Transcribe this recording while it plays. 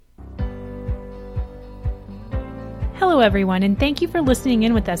Hello, everyone, and thank you for listening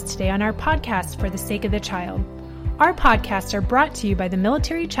in with us today on our podcast, For the Sake of the Child. Our podcasts are brought to you by the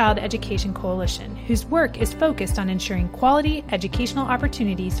Military Child Education Coalition, whose work is focused on ensuring quality educational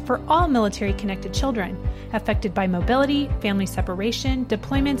opportunities for all military-connected children affected by mobility, family separation,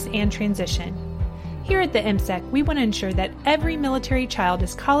 deployments, and transition. Here at the MSEC, we want to ensure that every military child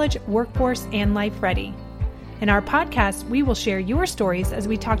is college, workforce, and life ready. In our podcast, we will share your stories as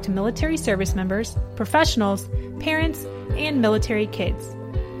we talk to military service members, professionals, parents, and military kids.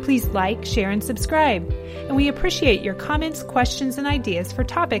 Please like, share, and subscribe. And we appreciate your comments, questions, and ideas for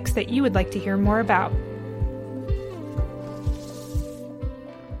topics that you would like to hear more about.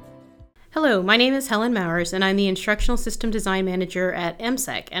 Hello, my name is Helen Mowers, and I'm the Instructional System Design Manager at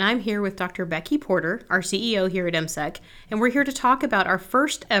MSEC, and I'm here with Dr. Becky Porter, our CEO here at MSEC, and we're here to talk about our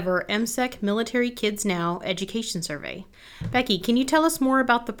first ever MSEC Military Kids Now Education Survey. Becky, can you tell us more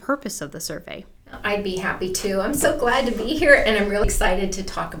about the purpose of the survey? I'd be happy to. I'm so glad to be here, and I'm really excited to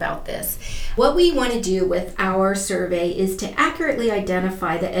talk about this. What we want to do with our survey is to accurately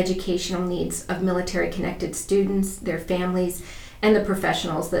identify the educational needs of military-connected students, their families, and the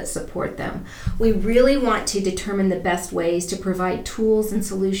professionals that support them. We really want to determine the best ways to provide tools and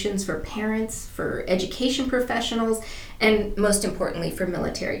solutions for parents, for education professionals, and most importantly, for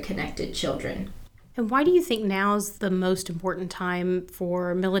military-connected children. And why do you think now is the most important time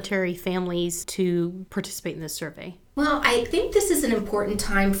for military families to participate in this survey? Well, I think this is an important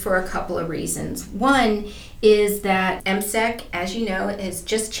time for a couple of reasons. One is that MSEC, as you know, has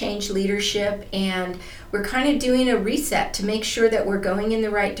just changed leadership, and we're kind of doing a reset to make sure that we're going in the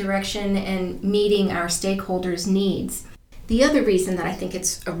right direction and meeting our stakeholders' needs. The other reason that I think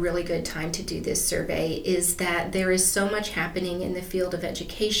it's a really good time to do this survey is that there is so much happening in the field of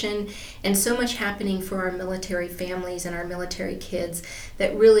education and so much happening for our military families and our military kids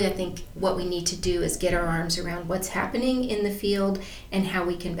that really I think what we need to do is get our arms around what's happening in the field and how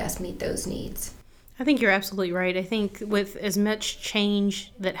we can best meet those needs. I think you're absolutely right. I think with as much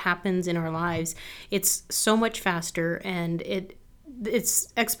change that happens in our lives, it's so much faster and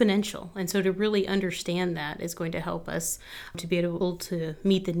it's exponential. And so to really understand that is going to help us to be able to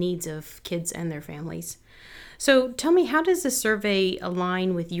meet the needs of kids and their families. So tell me, how does this survey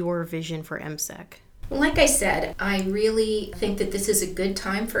align with your vision for MSEC? Like I said, I really think that this is a good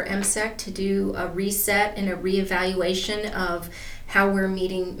time for MSEC to do a reset and a reevaluation of how we're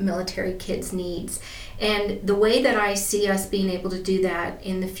meeting military kids' needs. And the way that I see us being able to do that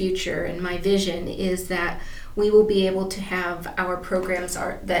in the future, and my vision, is that we will be able to have our programs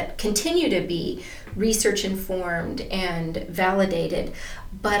that continue to be research informed and validated,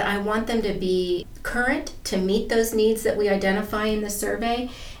 but I want them to be current to meet those needs that we identify in the survey,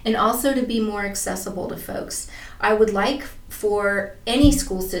 and also to be more accessible to folks. I would like for any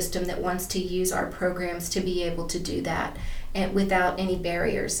school system that wants to use our programs to be able to do that and without any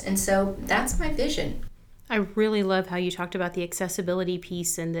barriers. And so that's my vision. I really love how you talked about the accessibility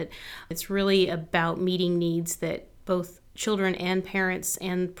piece and that it's really about meeting needs that both children and parents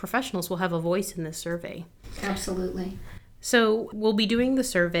and professionals will have a voice in this survey. Absolutely. So we'll be doing the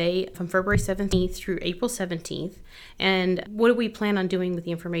survey from February 17th through April 17th. And what do we plan on doing with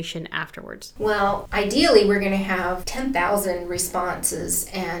the information afterwards? Well, ideally, we're going to have 10,000 responses.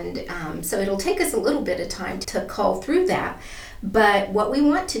 And so it'll take us a little bit of time to cull through that. But what we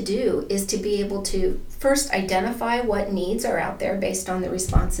want to do is to be able to first identify what needs are out there based on the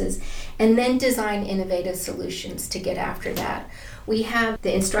responses, and then design innovative solutions to get after that. We have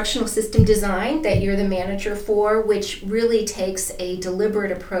the instructional system design that you're the manager for, which really takes a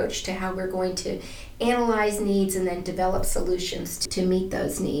deliberate approach to how we're going to analyze needs and then develop solutions to meet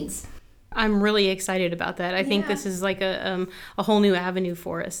those needs. I'm really excited about that. I think this is like a whole new avenue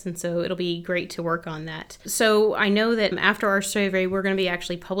for us, and so it'll be great to work on that. So I know that after our survey, we're going to be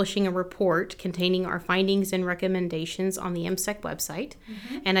actually publishing a report containing our findings and recommendations on the MSEC website,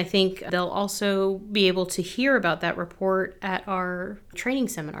 and I think they'll also be able to hear about that report at our training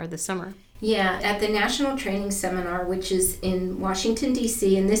seminar this summer. Yeah, at the National Training Seminar, which is in Washington,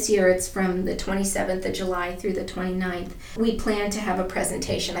 D.C., and this year it's from the 27th of July through the 29th, we plan to have a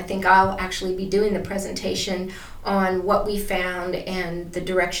presentation. I think I'll actually be doing the presentation on what we found and the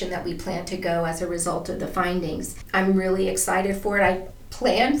direction that we plan to go as a result of the findings. I'm really excited for it. I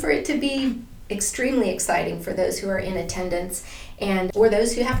plan for it to be extremely exciting for those who are in attendance and for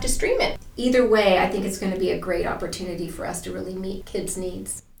those who have to stream it. Either way, I think it's going to be a great opportunity for us to really meet kids'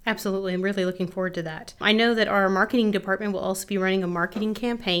 needs. Absolutely. I'm really looking forward to that. I know that our marketing department will also be running a marketing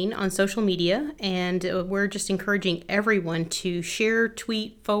campaign on social media, and we're just encouraging everyone to share,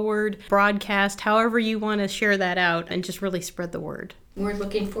 tweet, forward, broadcast, however you want to share that out, and just really spread the word. We're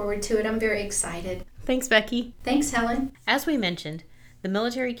looking forward to it. I'm very excited. Thanks, Becky. Thanks, Helen. As we mentioned, the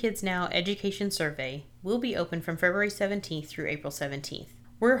Military Kids Now Education Survey will be open from February 17th through April 17th.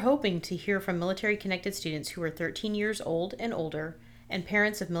 We're hoping to hear from military-connected students who are 13 years old and older and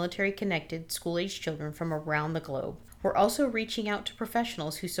parents of military-connected school-age children from around the globe. We're also reaching out to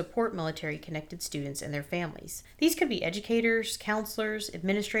professionals who support military-connected students and their families. These could be educators, counselors,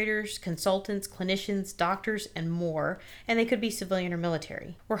 administrators, consultants, clinicians, doctors, and more, and they could be civilian or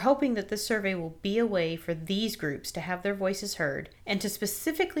military. We're hoping that this survey will be a way for these groups to have their voices heard and to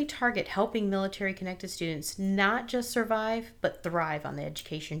specifically target helping military-connected students not just survive, but thrive on the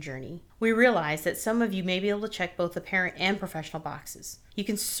education journey. We realize that some of you may be able to check both the parent and professional boxes. You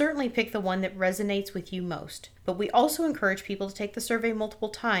can certainly pick the one that resonates with you most, but we also encourage people to take the survey multiple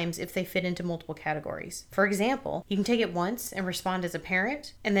times if they fit into multiple categories. For example, you can take it once and respond as a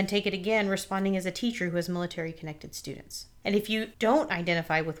parent, and then take it again responding as a teacher who has military-connected students. And if you don't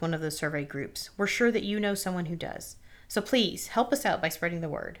identify with one of those survey groups, we're sure that you know someone who does. So please, help us out by spreading the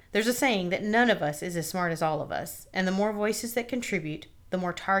word. There's a saying that none of us is as smart as all of us, and the more voices that contribute, the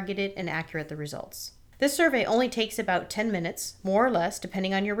more targeted and accurate the results. This survey only takes about 10 minutes, more or less,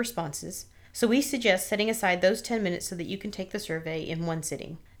 depending on your responses, so we suggest setting aside those 10 minutes so that you can take the survey in one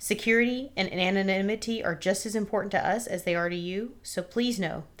sitting. Security and anonymity are just as important to us as they are to you, so please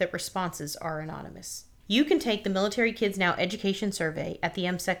know that responses are anonymous. You can take the Military Kids Now Education Survey at the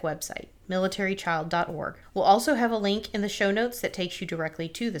MCEC website, militarychild.org. We'll also have a link in the show notes that takes you directly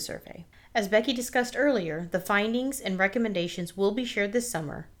to the survey. As Becky discussed earlier, the findings and recommendations will be shared this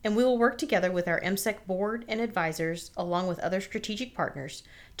summer, and we will work together with our MCEC board and advisors, along with other strategic partners,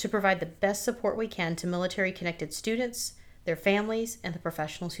 to provide the best support we can to military-connected students, their families, and the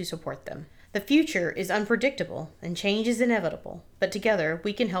professionals who support them. The future is unpredictable, and change is inevitable, but together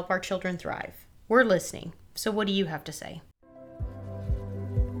we can help our children thrive. We're listening, so what do you have to say?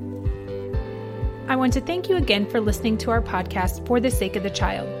 I want to thank you again for listening to our podcast, For the Sake of the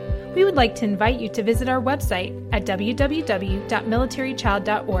Child. We would like to invite you to visit our website at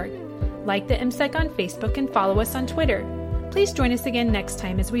www.militarychild.org. Like the MCEC on Facebook and follow us on Twitter. Please join us again next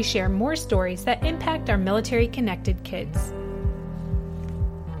time as we share more stories that impact our military-connected kids.